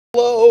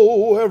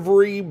Hello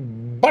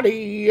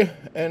everybody,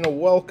 and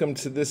welcome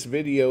to this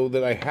video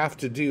that I have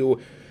to do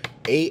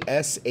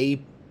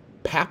ASAP,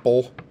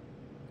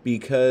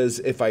 because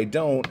if I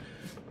don't,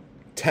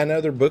 10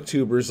 other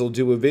booktubers will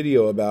do a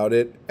video about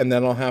it, and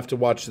then I'll have to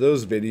watch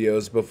those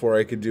videos before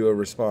I could do a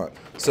response.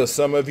 So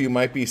some of you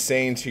might be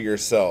saying to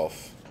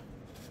yourself,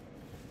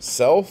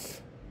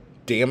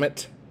 damn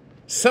it.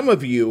 Some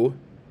of you,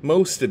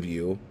 most of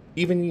you,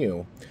 even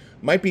you,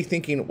 might be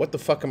thinking, what the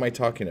fuck am I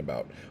talking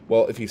about?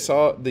 Well, if you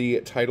saw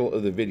the title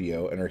of the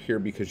video and are here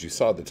because you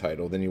saw the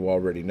title, then you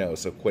already know,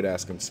 so quit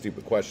asking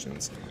stupid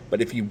questions. But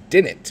if you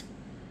didn't,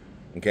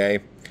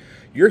 okay,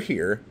 you're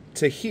here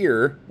to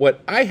hear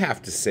what I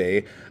have to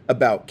say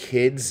about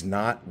kids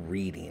not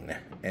reading.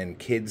 And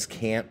kids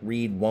can't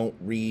read, won't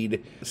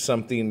read,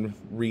 something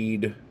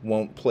read,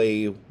 won't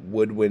play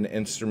woodwind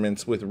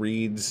instruments with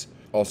reeds,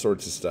 all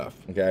sorts of stuff,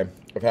 okay?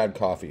 I've had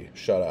coffee,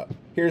 shut up.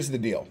 Here's the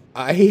deal.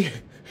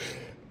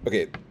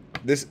 Okay,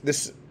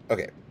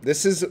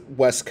 this is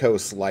West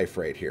Coast life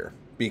right here,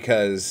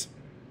 because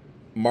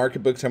Mark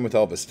at Book Time with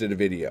Elvis did a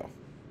video.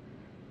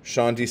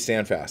 Shzy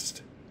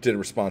Standfast did a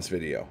response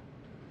video.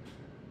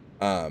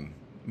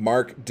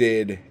 Mark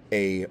did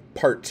a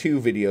part 2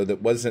 video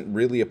that wasn't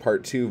really a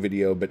part 2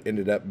 video, but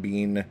ended up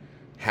being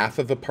half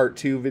of a part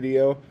 2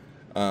 video,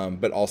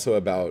 but also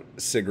about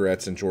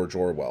cigarettes and George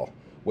Orwell,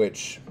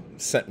 which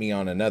sent me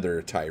on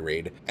another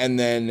tirade. And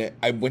then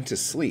I went to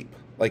sleep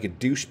like a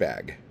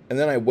douchebag. And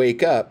then I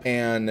wake up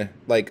and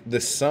like the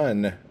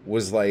sunrise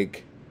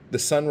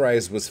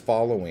was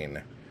following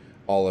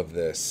all of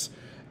this.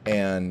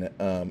 And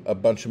a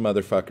bunch of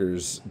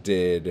motherfuckers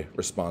did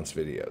response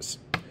videos.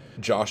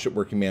 Josh at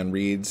Working Man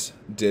Reads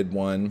did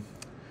one.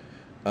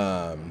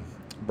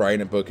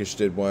 Brian at Bookish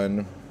did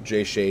one.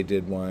 Shzy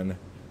did one.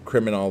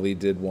 Criminally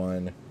did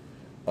one.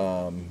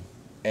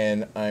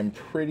 And I'm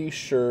pretty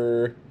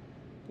sure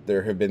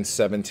there have been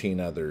 17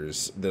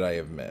 others that I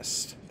have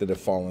missed, that have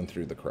fallen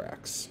through the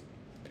cracks.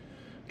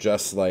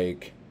 Just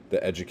like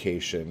the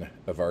education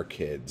of our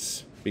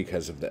kids,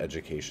 because of the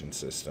education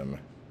system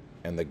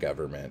and the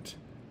government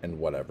and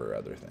whatever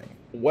other thing.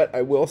 What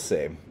I will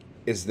say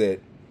is that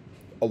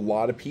a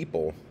lot of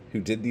people who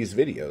did these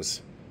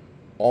videos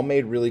all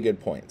made really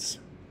good points.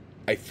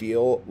 I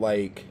feel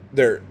like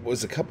there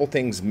was a couple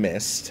things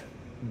missed,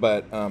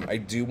 but I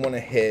do want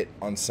to hit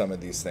on some of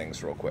these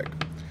things real quick.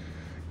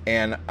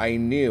 And I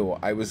knew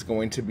I was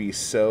going to be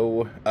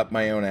so up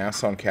my own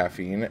ass on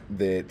caffeine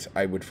that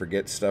I would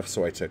forget stuff,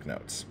 so I took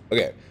notes.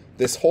 Okay,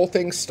 this whole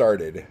thing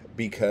started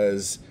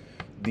because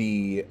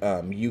the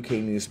UK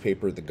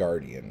newspaper The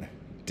Guardian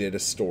did a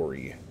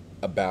story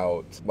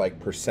about like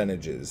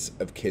percentages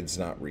of kids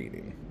not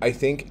reading. I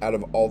think out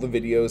of all the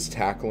videos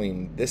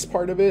tackling this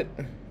part of it,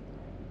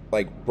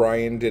 like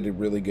Brian did a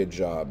really good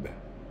job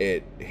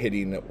at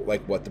hitting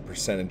like what the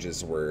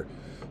percentages were.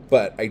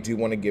 But I do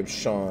want to give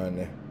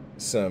Sean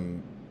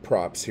some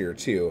props here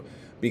too,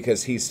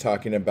 because he's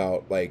talking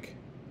about like,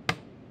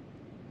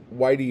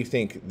 why do you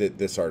think that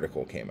this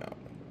article came out?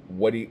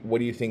 What do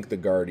you think the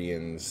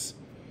Guardian's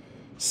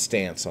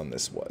stance on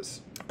this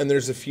was? And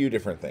there's a few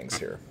different things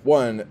here.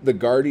 One, the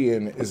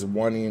Guardian is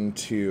wanting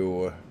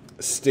to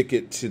stick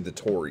it to the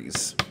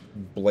Tories,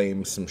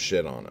 blame some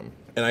shit on them.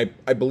 And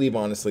I believe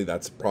honestly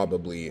that's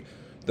probably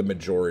the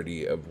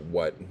majority of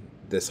what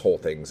this whole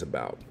thing's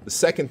about. The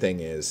second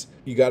thing is,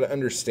 you got to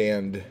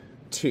understand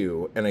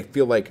too, and I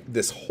feel like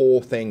this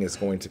whole thing is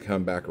going to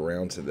come back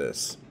around to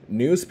this.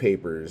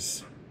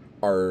 Newspapers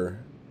are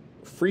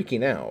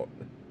freaking out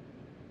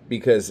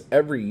because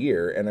every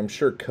year, and I'm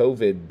sure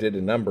COVID did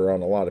a number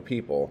on a lot of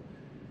people,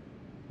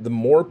 the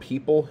more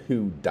people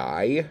who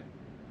die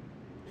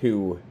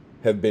who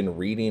have been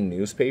reading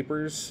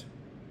newspapers,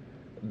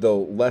 the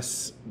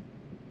less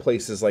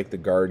places like the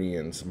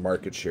Guardian's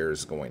market share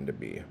is going to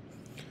be.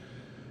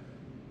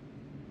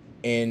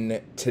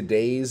 In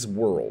today's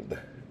world,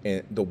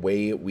 in the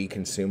way we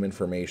consume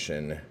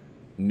information,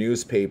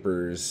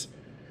 newspapers,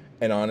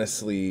 and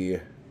honestly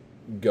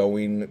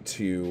going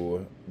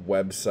to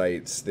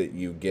websites that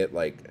you get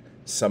like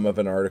some of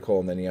an article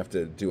and then you have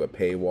to do a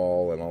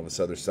paywall and all this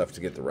other stuff to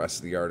get the rest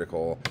of the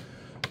article,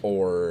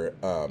 or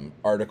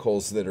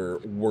articles that are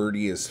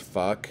wordy as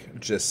fuck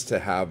just to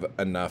have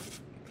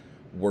enough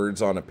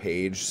words on a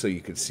page so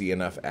you could see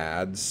enough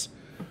ads.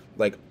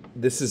 Like,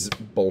 this is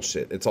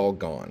bullshit. It's all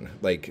gone.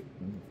 Like,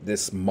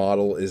 this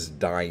model is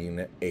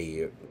dying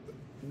a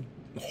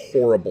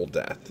horrible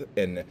death,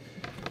 and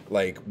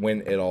like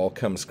when it all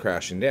comes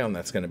crashing down,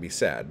 that's going to be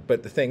sad.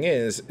 But the thing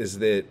is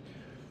that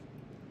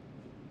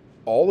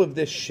all of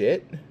this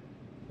shit,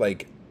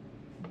 like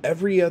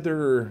every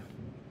other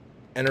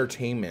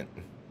entertainment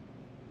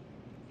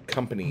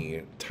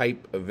company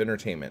type of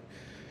entertainment,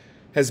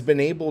 has been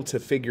able to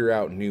figure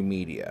out new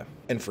media.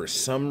 And for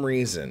some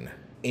reason,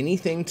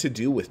 anything to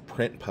do with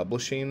print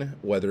publishing,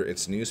 whether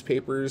it's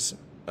newspapers,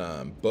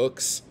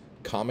 books,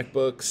 comic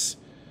books,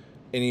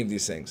 any of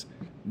these things,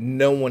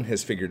 no one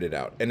has figured it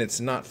out. And it's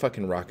not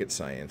fucking rocket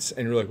science.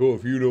 And you're like, oh,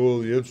 if you know all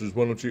the answers,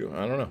 why don't you?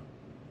 I don't know.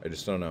 I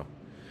just don't know.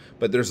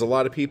 But there's a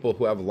lot of people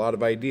who have a lot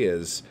of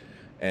ideas,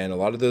 And a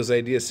lot of those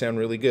ideas sound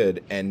really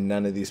good, and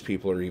none of these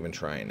people are even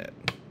trying it.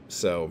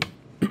 So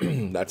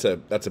that's a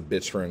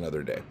bitch for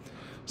another day.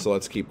 So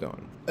let's keep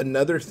going.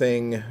 Another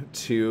thing,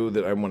 too,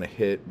 that I want to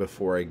hit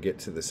before I get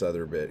to this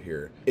other bit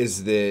here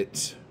is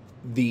that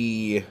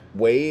the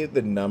way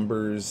the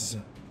numbers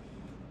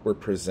were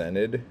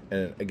presented,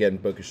 and again,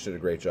 Bookish did a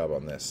great job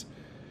on this,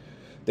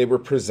 they were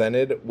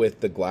presented with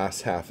the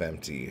glass half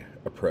empty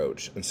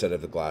approach instead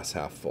of the glass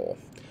half full.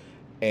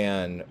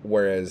 And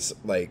whereas,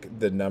 like,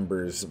 the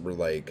numbers were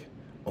like,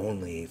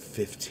 only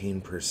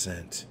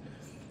 15%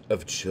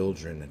 of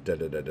children,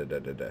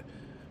 da-da-da-da-da-da-da,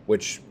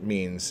 which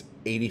means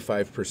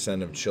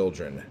 85% of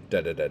children,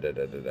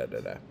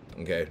 da-da-da-da-da-da-da-da.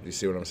 Okay, do you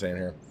see what I'm saying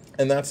here?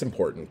 And that's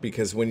important,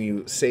 because when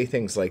you say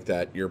things like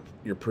that, you're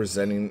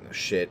presenting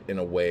shit in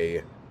a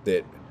way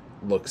that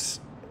looks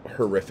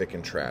horrific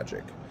and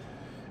tragic.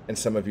 And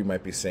some of you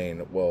might be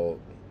saying, well,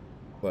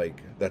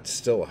 like, that's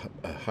still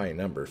a high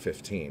number,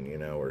 15, you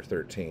know, or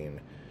 13.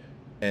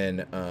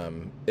 And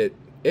it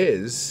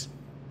is,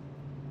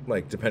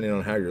 like, depending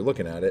on how you're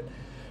looking at it.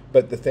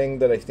 But the thing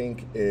that I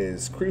think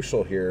is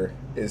crucial here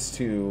is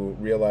to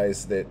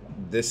realize that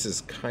this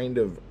is kind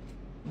of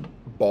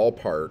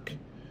ballpark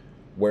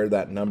where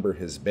that number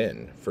has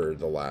been for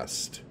the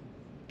last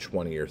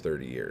 20 or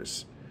 30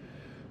 years.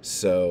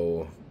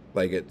 So,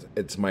 like,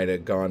 it's might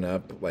have gone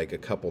up like a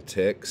couple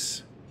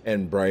ticks.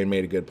 And Brian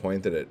made a good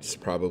point that it's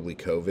probably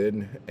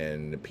COVID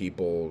and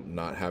people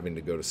not having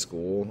to go to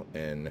school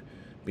and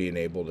being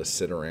able to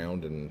sit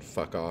around and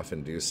fuck off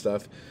and do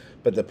stuff.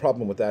 But the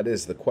problem with that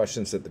is the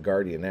questions that the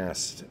Guardian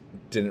asked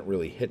didn't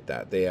really hit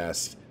that. They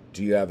asked,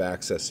 do you have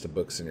access to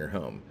books in your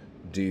home?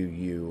 Do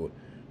you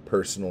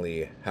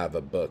personally have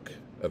a book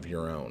of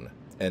your own?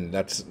 And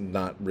that's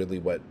not really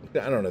what,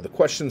 I don't know, the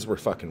questions were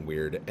fucking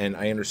weird, and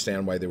I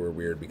understand why they were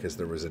weird because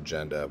there was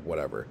agenda,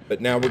 whatever.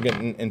 But now we're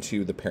getting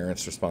into the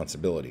parents'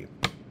 responsibility.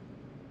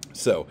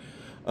 So,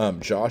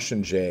 Josh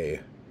and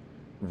Jay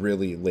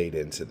really laid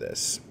into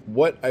this.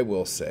 What I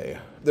will say,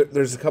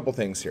 there's a couple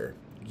things here.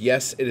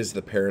 Yes, it is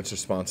the parents'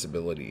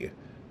 responsibility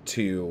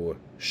to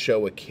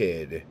show a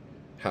kid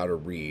how to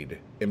read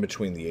in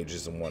between the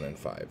ages of 1 and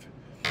 5.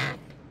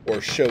 Or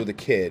show the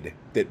kid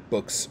that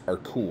books are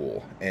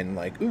cool and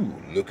like, ooh,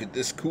 look at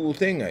this cool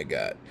thing I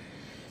got.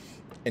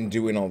 And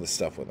doing all this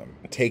stuff with them.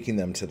 Taking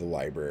them to the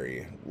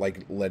library.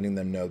 Like, letting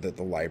them know that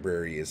the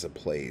library is a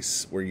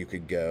place where you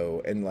could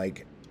go. And,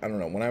 like, I don't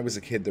know, when I was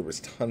a kid, there was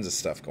tons of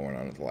stuff going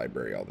on at the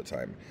library all the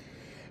time.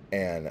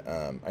 And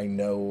I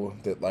know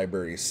that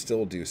libraries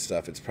still do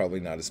stuff. It's probably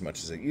not as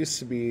much as it used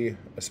to be,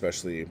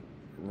 especially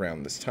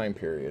around this time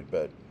period.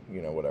 But,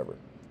 you know, whatever.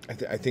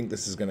 I think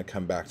this is going to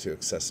come back to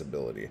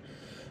accessibility.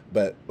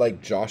 But,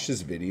 like,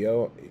 Josh's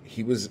video,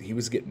 he was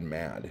getting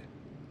mad.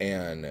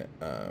 And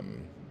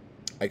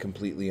I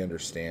completely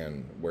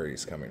understand where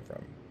he's coming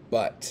from.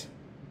 But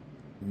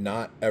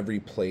not every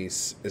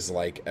place is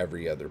like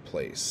every other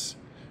place.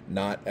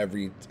 Not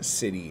every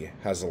city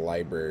has a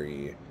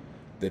library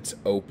that's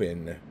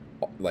open,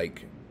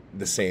 like,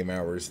 the same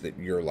hours that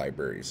your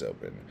library's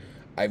open.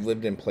 I've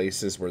lived in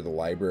places where the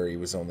library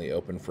was only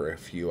open for a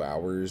few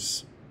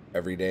hours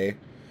every day.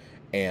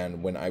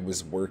 And when I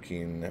was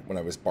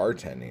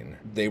bartending,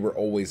 they were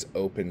always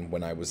open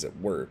when I was at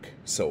work.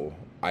 So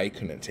I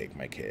couldn't take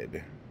my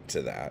kid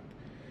to that.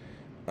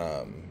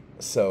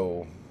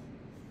 So,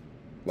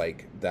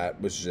 like,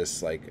 that was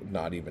just, like,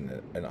 not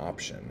even an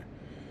option.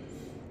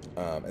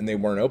 And they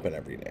weren't open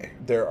every day.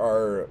 There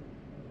are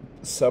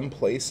some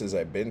places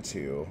I've been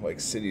to, like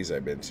cities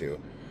I've been to,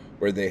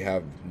 where they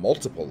have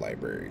multiple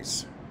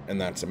libraries. And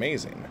that's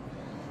amazing.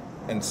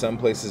 And some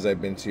places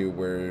I've been to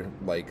where,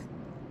 like,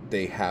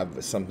 they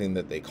have something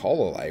that they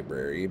call a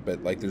library,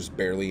 but, like, there's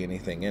barely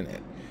anything in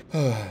it.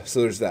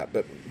 So there's that.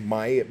 But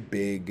my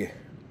big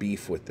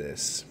beef with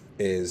this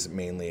is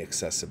mainly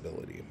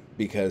accessibility.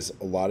 Because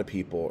a lot of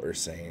people are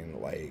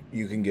saying, like,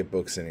 you can get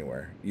books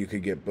anywhere. You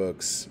could get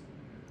books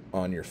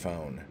on your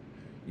phone.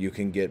 You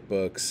can get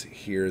books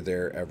here,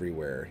 there,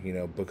 everywhere. You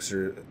know, books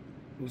are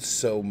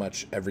so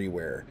much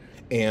everywhere.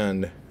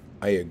 And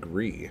I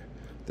agree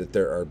that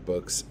there are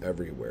books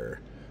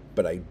everywhere.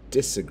 But I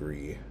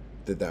disagree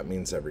that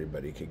means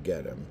everybody could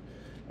get them.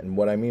 And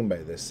what I mean by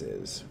this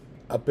is,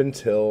 up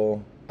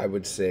until, I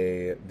would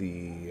say,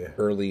 the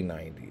early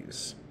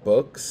 90s,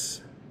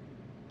 books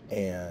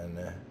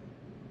and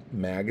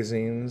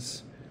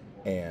magazines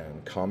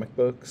and comic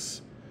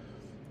books,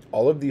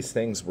 all of these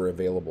things were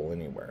available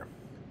anywhere.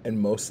 And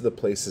most of the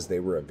places they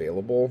were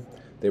available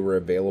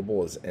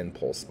as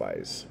impulse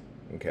buys,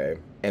 okay?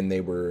 And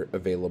they were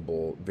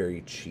available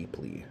very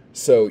cheaply.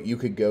 So you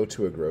could go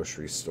to a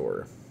grocery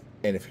store,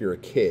 and if you're a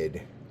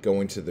kid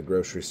going to the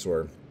grocery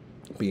store,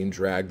 being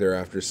dragged there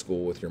after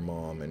school with your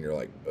mom, and you're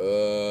like,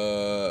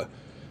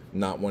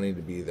 not wanting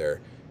to be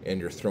there, and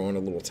you're throwing a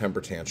little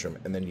temper tantrum,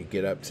 and then you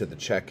get up to the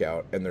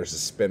checkout, and there's a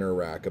spinner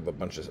rack of a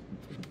bunch of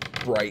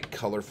bright,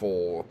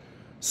 colorful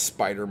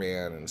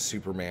Spider-Man and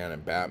Superman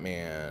and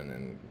Batman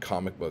and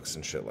comic books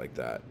and shit like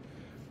that.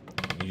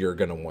 you're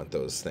going to want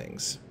those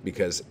things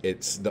because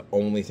it's the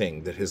only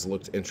thing that has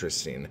looked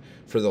interesting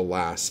for the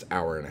last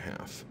hour and a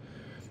half.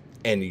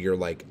 And you're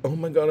like, oh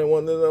my God, I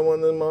want this,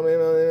 mommy,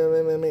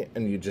 mommy, mommy.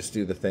 And you just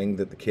do the thing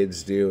that the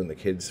kids do, and the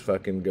kids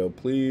fucking go,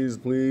 please,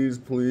 please,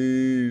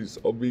 please,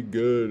 I'll be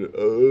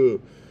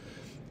good.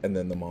 And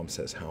then the mom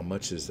says, how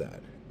much is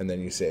that? And then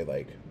you say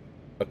like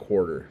a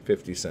quarter,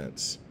 50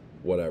 cents,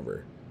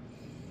 whatever.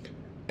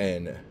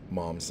 And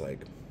mom's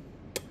like,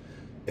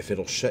 if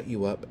it'll shut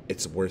you up,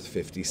 it's worth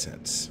 50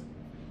 cents.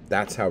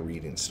 That's how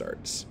reading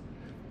starts.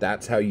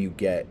 That's how you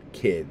get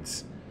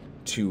kids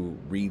to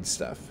read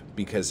stuff.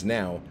 Because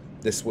now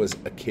this was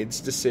a kid's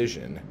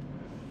decision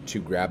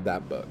to grab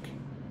that book.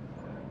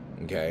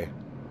 Okay?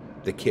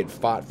 The kid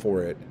fought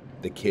for it.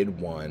 The kid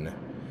won.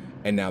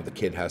 And now the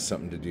kid has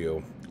something to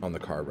do on the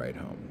car ride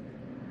home.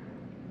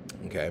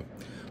 Okay?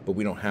 But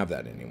we don't have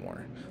that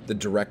anymore. The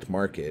direct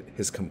market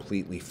has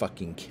completely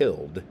fucking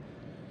killed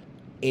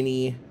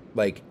any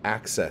like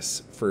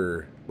access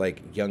for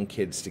like young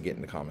kids to get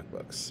into comic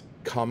books.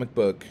 Comic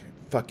book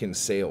fucking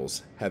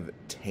sales have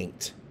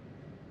tanked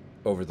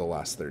over the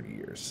last 30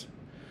 years.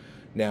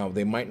 Now,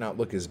 they might not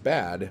look as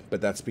bad,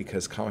 but that's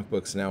because comic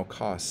books now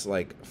cost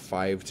like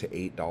 $5 to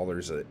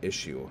 $8 an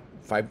issue.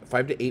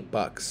 $5 to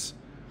 $8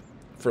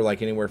 for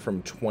like anywhere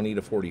from 20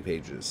 to 40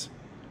 pages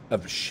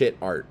of shit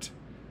art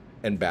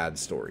and bad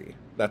story.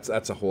 That's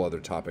a whole other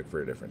topic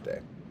for a different day.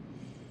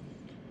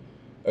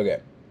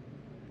 Okay.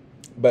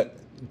 But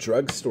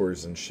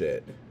drugstores and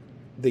shit,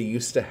 they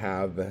used to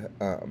have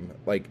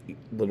like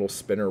little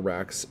spinner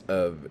racks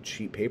of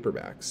cheap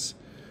paperbacks.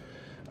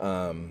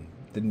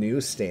 The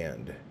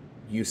newsstand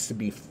used to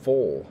be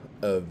full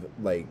of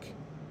like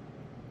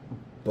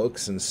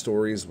books and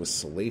stories with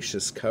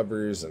salacious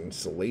covers and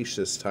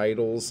salacious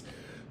titles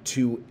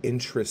to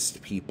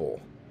interest people.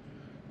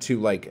 To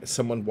like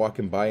someone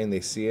walking by and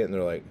they see it and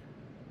they're like,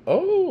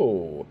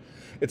 oh.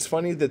 It's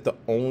funny that the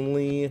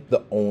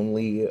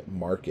only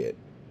market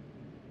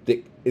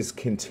that is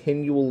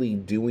continually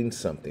doing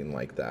something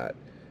like that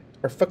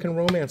are fucking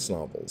romance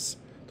novels.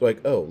 They're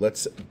like, oh,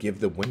 let's give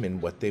the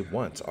women what they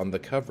want on the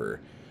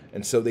cover.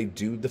 And so they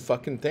do the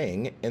fucking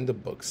thing and the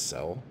books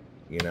sell,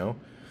 you know?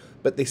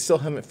 But they still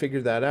haven't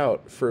figured that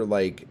out for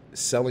like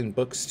selling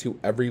books to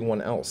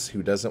everyone else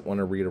who doesn't want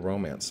to read a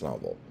romance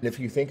novel. And if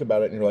you think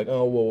about it and you're like,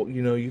 oh, well,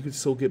 you know, you could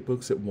still get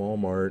books at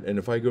Walmart. And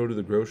if I go to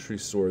the grocery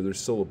store,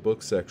 there's still a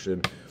book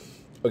section.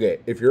 Okay,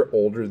 if you're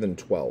older than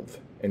 12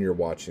 and you're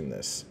watching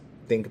this,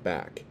 think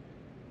back.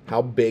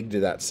 How big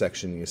did that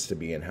section used to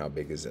be and how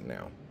big is it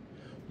now?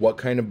 What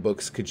kind of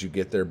books could you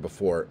get there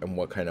before and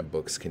what kind of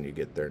books can you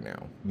get there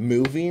now?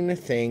 Moving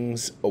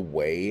things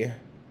away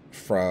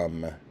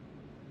from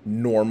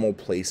normal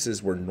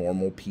places where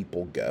normal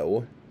people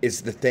go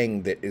is the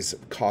thing that is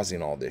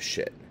causing all this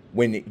shit.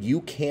 When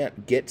you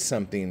can't get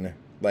something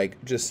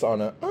like just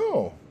on a,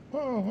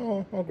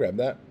 I'll grab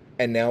that.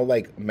 And now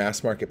like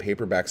mass market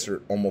paperbacks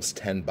are almost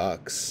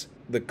 $10.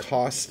 The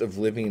cost of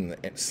living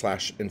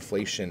 /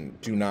 inflation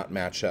do not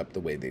match up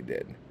the way they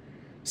did.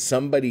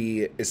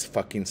 Somebody is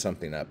fucking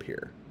something up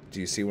here.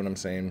 Do you see what I'm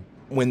saying?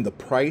 When the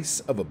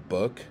price of a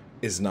book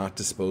is not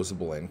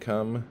disposable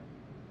income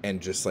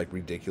and just like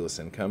ridiculous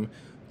income,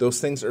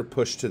 those things are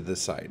pushed to the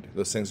side.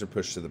 Those things are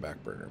pushed to the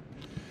back burner.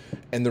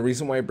 And the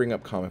reason why I bring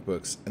up comic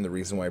books and the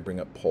reason why I bring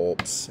up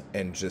pulps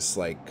and just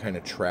like kind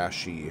of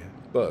trashy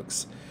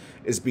books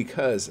is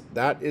because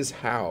that is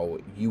how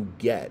you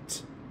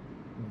get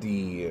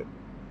the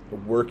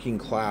working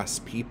class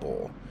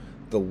people,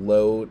 the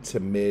low to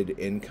mid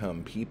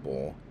income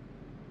people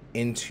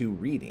into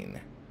reading.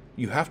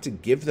 You have to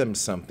give them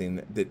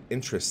something that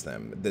interests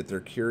them, that they're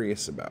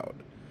curious about.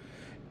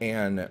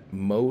 And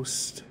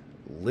most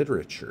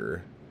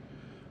literature,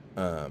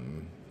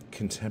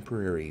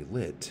 contemporary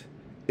lit,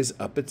 is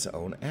up its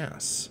own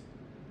ass.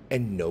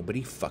 And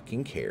nobody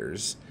fucking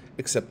cares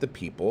except the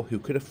people who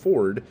could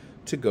afford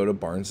to go to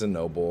Barnes &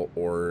 Noble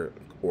or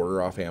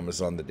order off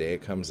Amazon the day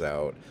it comes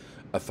out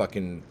a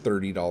fucking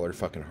 $30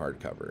 fucking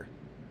hardcover.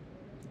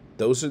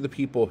 Those are the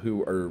people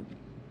who are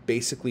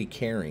basically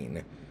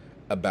caring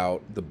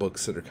about the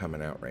books that are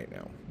coming out right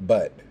now.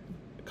 But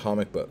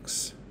comic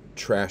books,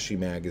 trashy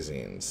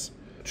magazines,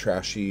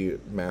 trashy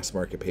mass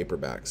market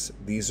paperbacks,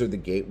 these are the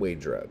gateway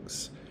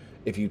drugs.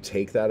 If you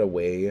take that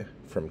away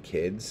from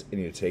kids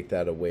and you take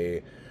that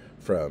away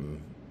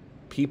from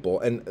people,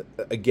 and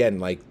again,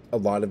 like a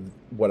lot of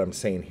what I'm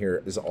saying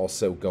here is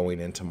also going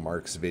into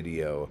Mark's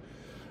video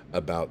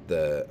about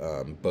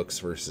the books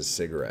versus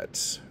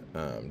cigarettes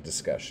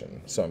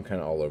discussion. So I'm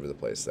kind of all over the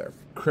place there.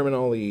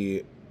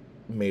 Criminally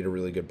made a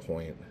really good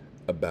point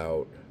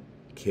about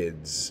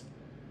kids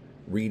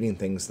reading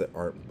things that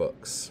aren't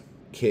books.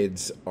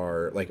 Kids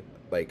are like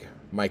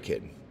my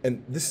kid.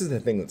 And this is the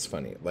thing that's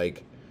funny.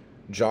 Like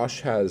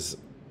Josh has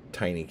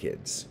tiny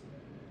kids.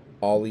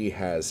 Ollie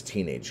has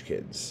teenage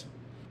kids.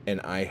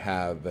 And I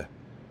have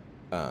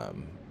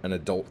an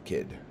adult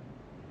kid.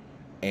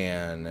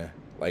 And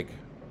like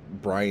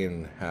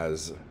Brian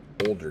has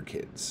older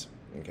kids.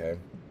 Okay.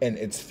 And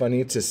it's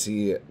funny to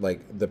see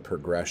like the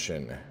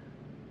progression,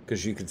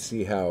 because you could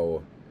see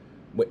how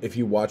if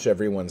you watch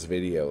everyone's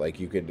video, like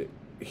you could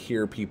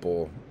hear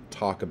people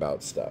talk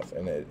about stuff,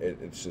 and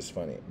it's just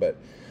funny. But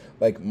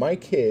like my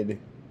kid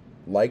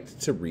liked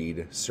to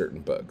read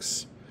certain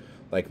books.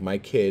 Like my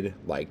kid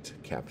liked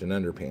Captain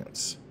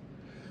Underpants.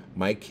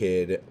 My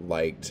kid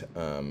liked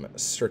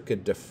Circa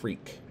de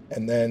Freak.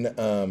 And then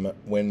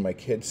when my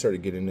kid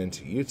started getting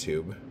into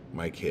YouTube,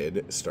 my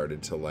kid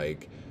started to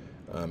like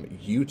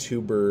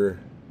YouTuber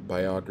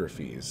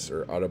biographies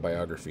or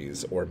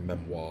autobiographies or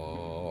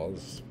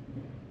memoirs,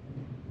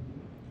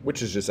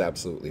 which is just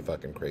absolutely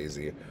fucking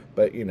crazy.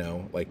 But, you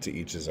know, like to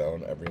each his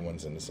own,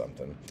 everyone's into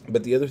something.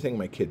 But the other thing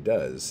my kid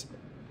does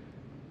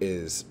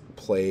is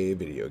play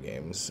video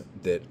games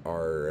that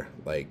are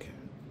like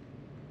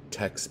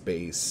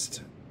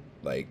text-based,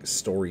 like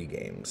story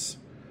games.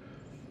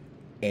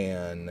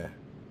 And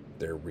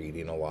they're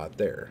reading a lot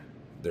there.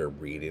 They're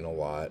reading a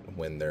lot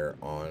when they're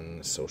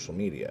on social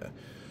media.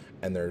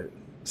 And they're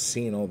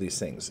seeing all these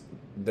things.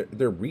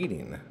 They're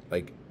reading.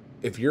 Like,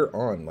 if you're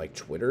on, like,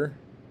 Twitter,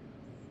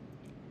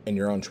 and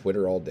you're on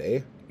Twitter all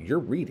day, you're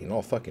reading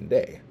all fucking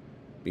day.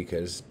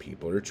 Because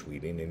people are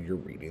tweeting and you're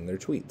reading their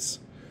tweets.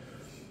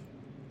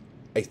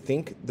 I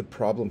think the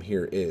problem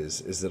here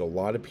is that a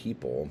lot of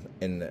people,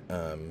 and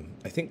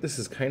I think this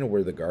is kind of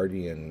where The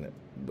Guardian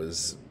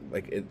was,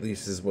 like, at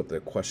least is what the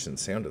question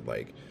sounded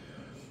like,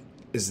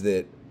 is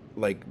that,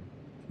 like,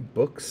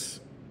 books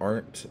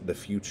aren't the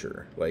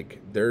future. Like,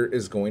 there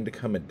is going to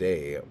come a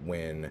day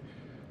when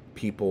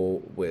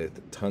people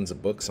with tons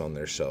of books on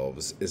their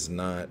shelves is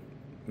not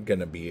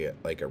gonna be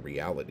like a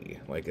reality.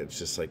 Like, it's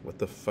just like, what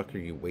the fuck are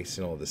you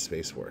wasting all this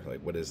space for?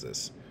 Like, what is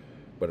this?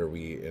 What are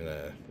we, in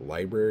a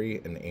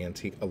library? An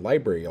antique? A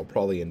library will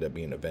probably end up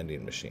being a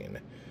vending machine.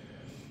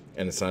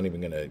 And it's not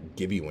even going to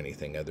give you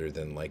anything other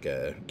than like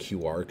a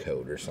QR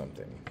code or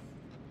something.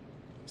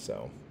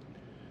 So,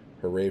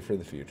 hooray for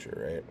the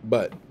future, right?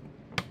 But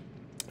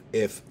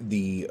if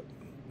the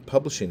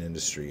publishing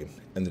industry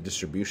and the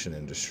distribution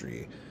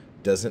industry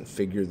doesn't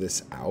figure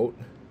this out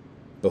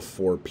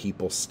before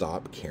people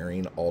stop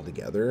caring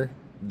altogether,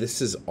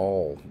 this is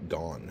all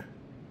gone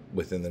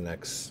within the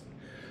next,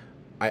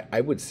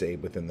 I would say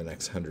within the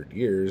next 100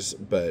 years.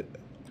 But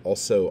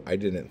also, I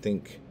didn't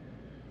think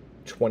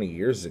 20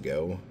 years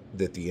ago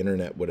that the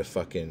internet would have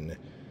fucking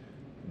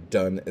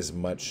done as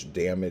much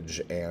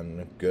damage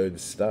and good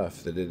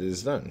stuff that it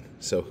has done.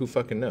 So who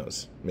fucking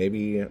knows?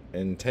 Maybe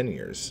in 10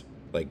 years,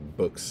 like,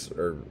 books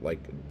are like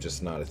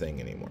just not a thing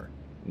anymore.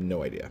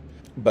 No idea.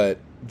 But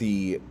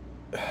the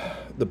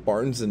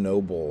Barnes and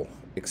Noble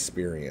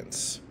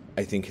experience,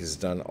 I think, has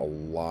done a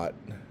lot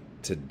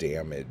to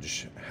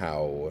damage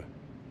how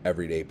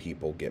everyday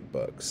people get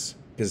books,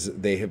 because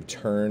they have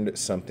turned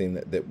something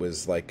that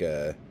was like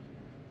a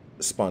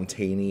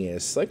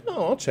spontaneous, like,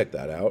 oh, I'll check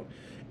that out,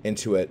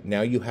 into it.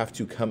 Now you have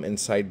to come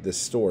inside this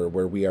store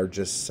where we are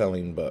just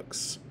selling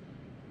books.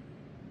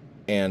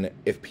 And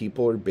if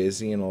people are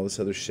busy and all this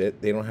other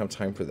shit, they don't have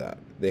time for that.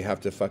 They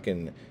have to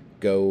fucking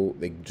go,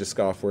 they just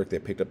got off work, they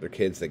picked up their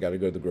kids, they got to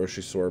go to the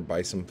grocery store,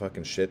 buy some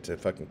fucking shit to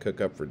fucking cook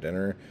up for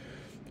dinner,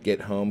 get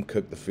home,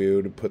 cook the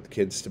food, put the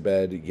kids to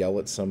bed, yell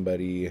at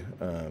somebody,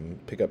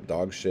 pick up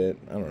dog shit,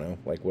 I don't know,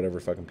 like whatever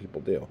fucking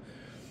people do.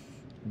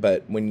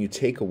 But when you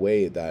take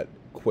away that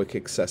quick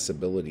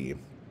accessibility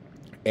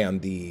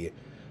and the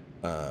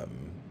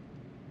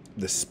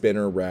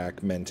spinner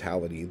rack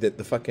mentality that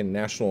the fucking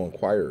National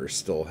Enquirer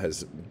still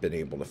has been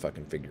able to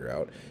fucking figure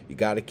out, you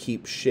got to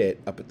keep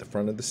shit up at the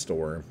front of the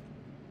store,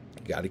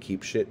 you got to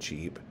keep shit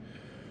cheap,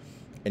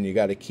 and you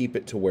got to keep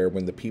it to where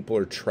when the people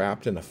are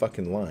trapped in a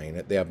fucking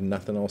line, they have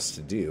nothing else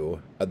to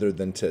do other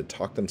than to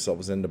talk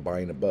themselves into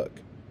buying a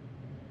book.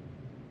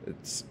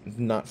 It's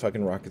not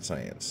fucking rocket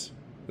science.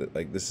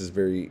 Like, this is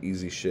very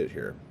easy shit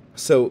here.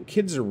 So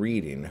kids are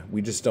reading.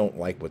 We just don't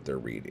like what they're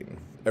reading.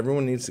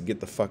 Everyone needs to get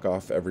the fuck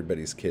off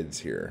everybody's kids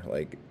here.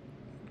 Like,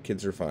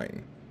 kids are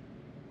fine.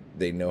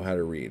 They know how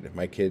to read.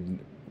 My kid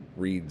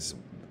reads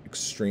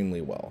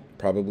extremely well.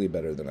 Probably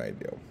better than I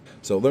do.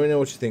 So let me know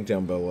what you think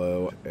down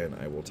below, and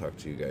I will talk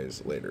to you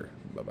guys later.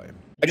 Bye-bye.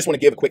 I just want to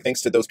give a quick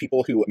thanks to those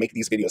people who make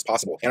these videos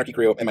possible. Anarchy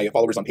Crew and my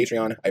followers on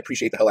Patreon. I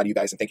appreciate the hell out of you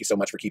guys, and thank you so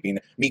much for keeping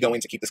me going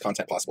to keep this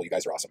content possible. You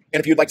guys are awesome. And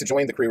if you'd like to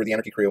join the crew or the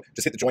Anarchy Crew,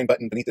 just hit the join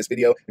button beneath this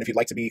video. And if you'd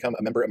like to become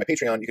a member of my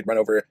Patreon, you could run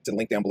over to the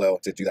link down below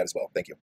to do that as well. Thank you.